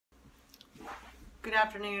Good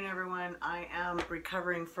afternoon, everyone. I am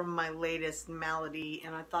recovering from my latest malady,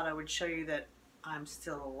 and I thought I would show you that I'm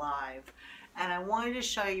still alive. And I wanted to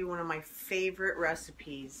show you one of my favorite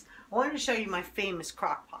recipes. I wanted to show you my famous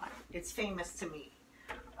crock pot. It's famous to me,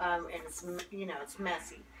 and it's, you know, it's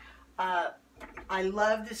messy. I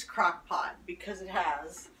love this crock pot because it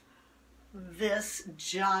has this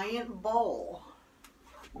giant bowl,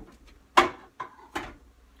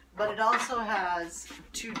 but it also has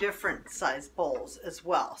two different size bowls as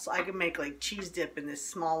well. So I can make like cheese dip in this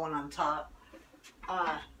small one on top.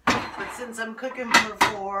 But since I'm cooking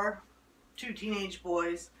for two teenage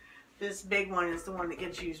boys, this big one is the one that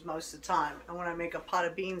gets used most of the time. And when I make a pot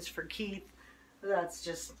of beans for Keith, that's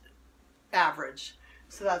just average.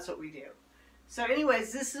 So that's what we do. So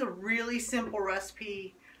anyways, this is a really simple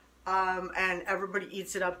recipe. And everybody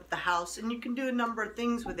eats it up at the house. And you can do a number of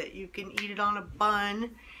things with it. You can eat it on a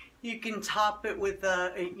bun. You can top it with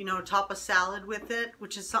top a salad with it,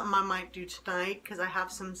 which is something I might do tonight because I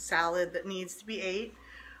have some salad that needs to be ate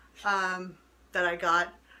that I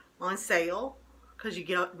got on sale because you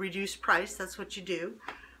get reduced price. That's what you do.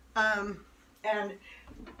 And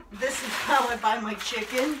this is how I buy my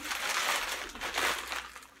chicken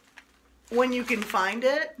when you can find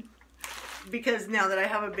it, because now that I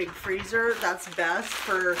have a big freezer, that's best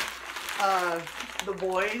for the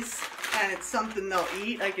boys. And it's something they'll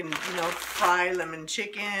eat. I can, fry lemon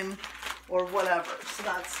chicken or whatever. So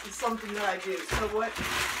that's something that I do. So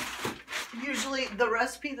usually the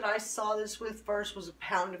recipe that I saw this with first was a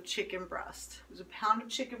pound of chicken breast. It was a pound of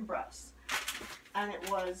chicken breast. And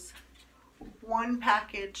it was 1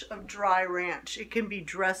 package of dry ranch. It can be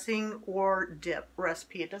dressing or dip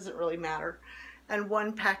recipe. It doesn't really matter. And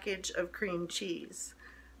 1 package of cream cheese.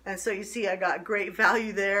 And so you see I got great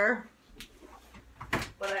value there.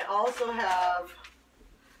 But I also have,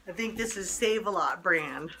 I think this is Save-A-Lot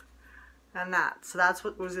brand, and that. So that's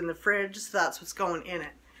what was in the fridge, so that's what's going in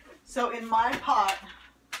it. So in my pot,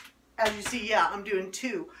 as you see, yeah, I'm doing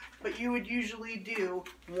 2. But you would usually do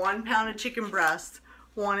 1 pound of chicken breast,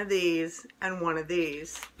 1 of these, and 1 of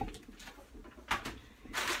these.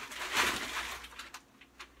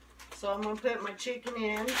 So I'm going to put my chicken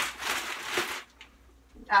in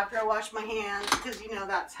after I wash my hands, because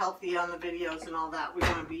that's healthy on the videos and all that. We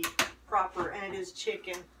want to be proper, and it is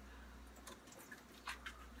chicken.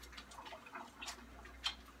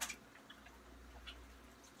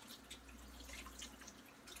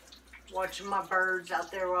 Watching my birds out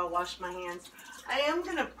there while I wash my hands. I am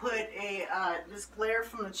gonna put a this glare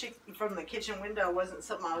from the kitchen window wasn't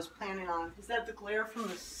something I was planning on. Is that the glare from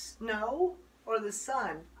the snow or the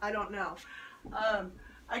sun? I don't know.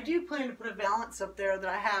 I do plan to put a valance up there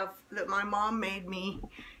that my mom made me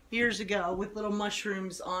years ago with little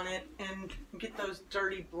mushrooms on it, and get those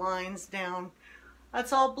dirty blinds down.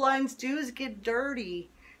 That's all blinds do, is get dirty.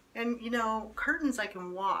 And curtains I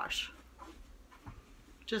can wash.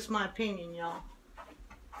 Just my opinion, y'all.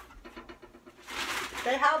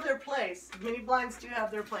 They have their place. Mini blinds do have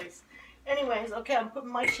their place. Anyways, okay, I'm putting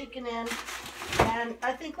my chicken in, and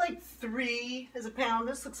I think like 3 is a pound.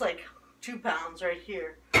 This looks like 2 pounds right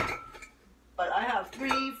here. But I have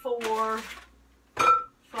 3, 4,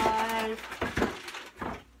 5,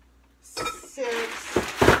 6,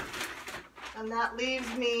 and that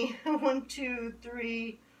leaves me 1, 2,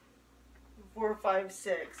 3, 4, 5,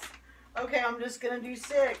 6. Okay, I'm just gonna do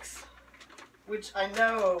 6, which I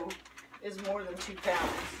know is more than 2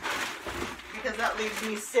 pounds, because that leaves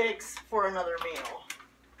me 6 for another meal.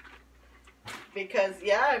 Because,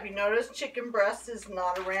 yeah, if you notice, chicken breast is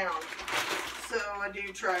not around. So I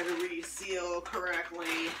do try to reseal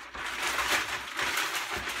correctly.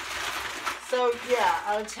 So, yeah,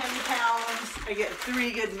 out of 10 pounds, I get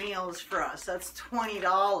 3 good meals for us. That's $20.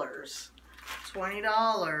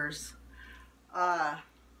 $20.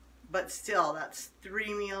 But still, that's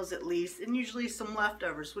 3 meals at least, and usually some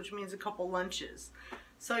leftovers, which means a couple lunches.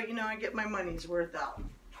 So, I get my money's worth out.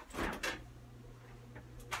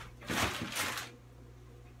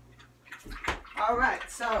 Alright,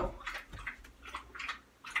 so,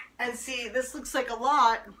 and see, this looks like a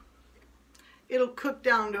lot. It'll cook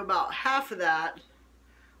down to about half of that,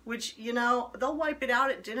 which, they'll wipe it out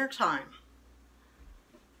at dinner time.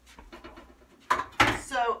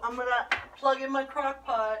 So, I'm going to plug in my crock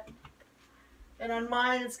pot, and on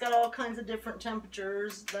mine, it's got all kinds of different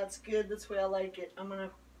temperatures. That's good, that's the way I like it. I'm going to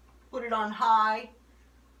put it on high,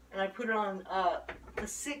 and I put it on the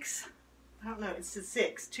 6, I don't know, it's the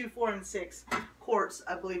 6, 2, 4, and 6 quarts,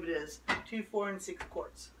 I believe it is. 2, 4, and 6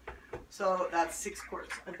 quarts. So that's 6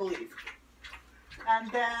 quarts, I believe.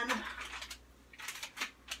 And then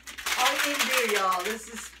all you need to do, y'all,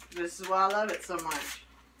 this is why I love it so much.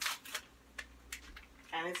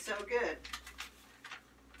 And it's so good.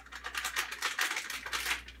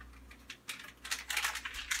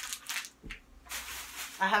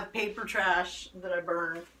 I have paper trash that I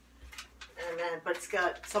burn, and then, but it's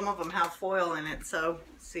got, some of them have foil in it, so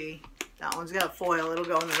see, that one's got foil, it'll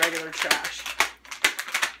go in the regular trash.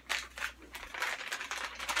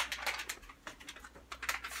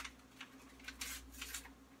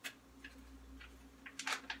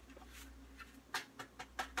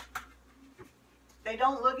 They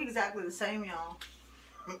don't look exactly the same, y'all,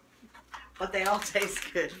 but they all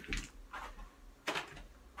taste good.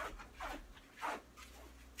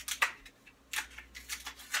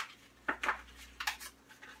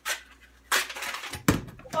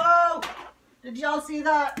 Whoa! Did y'all see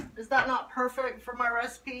that? Is that not perfect for my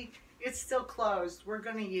recipe? It's still closed. We're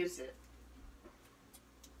gonna use it.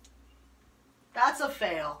 That's a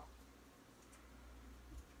fail.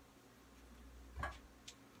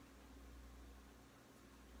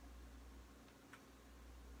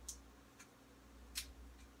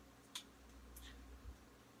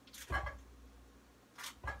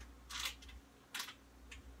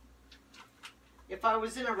 If I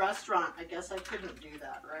was in a restaurant, I guess I couldn't do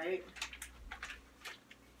that, right?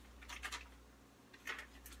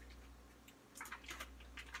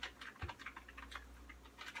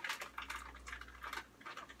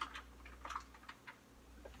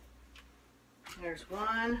 There's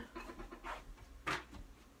one.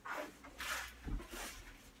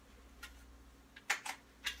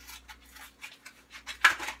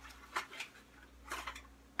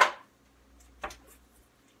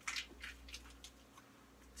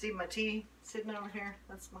 See my tea sitting over here?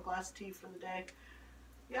 That's my glass of tea for the day.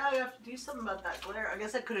 Yeah, I have to do something about that glare. I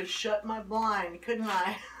guess I could have shut my blind, couldn't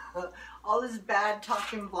I? All this bad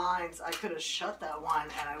talking blinds, I could have shut that one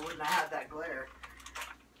and I wouldn't have had that glare.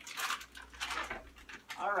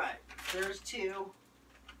 Alright, there's two.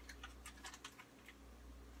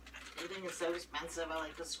 Everything is so expensive, I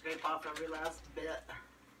like to scrape off every last bit.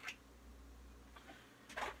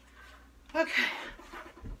 Okay.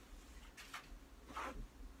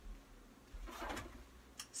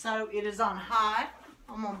 So it is on high.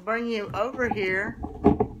 I'm going to bring you over here.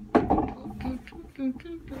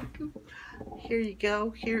 Here you go.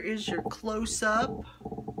 Here is your close-up.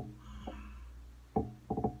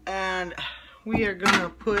 And we are going to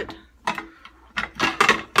put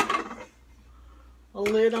a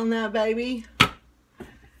lid on that baby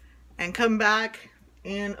and come back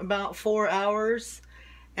in about 4 hours,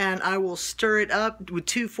 and I will stir it up with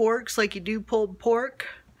 2 forks like you do pulled pork,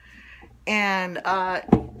 and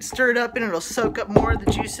stir it up, and it'll soak up more of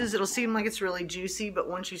the juices. It'll seem like it's really juicy, but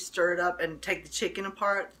once you stir it up and take the chicken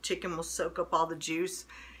apart, the chicken will soak up all the juice,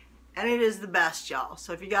 and it is the best, y'all.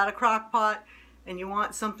 So if you got a crock pot and you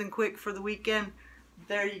want something quick for the weekend,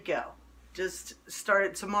 there you go. Just start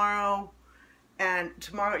it tomorrow, and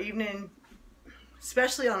tomorrow evening,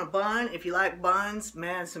 especially on a bun, if you like buns,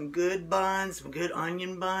 man, some good buns, some good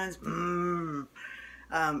onion buns, and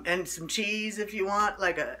some cheese if you want,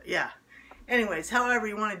 like a, yeah. Anyways, however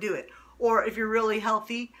you want to do it. Or if you're really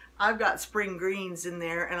healthy, I've got spring greens in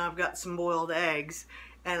there, and I've got some boiled eggs,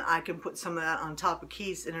 and I can put some of that on top of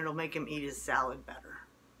Keith, and it'll make him eat his salad better.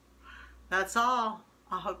 That's all.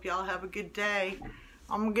 I hope y'all have a good day.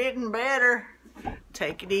 I'm getting better.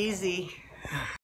 Take it easy.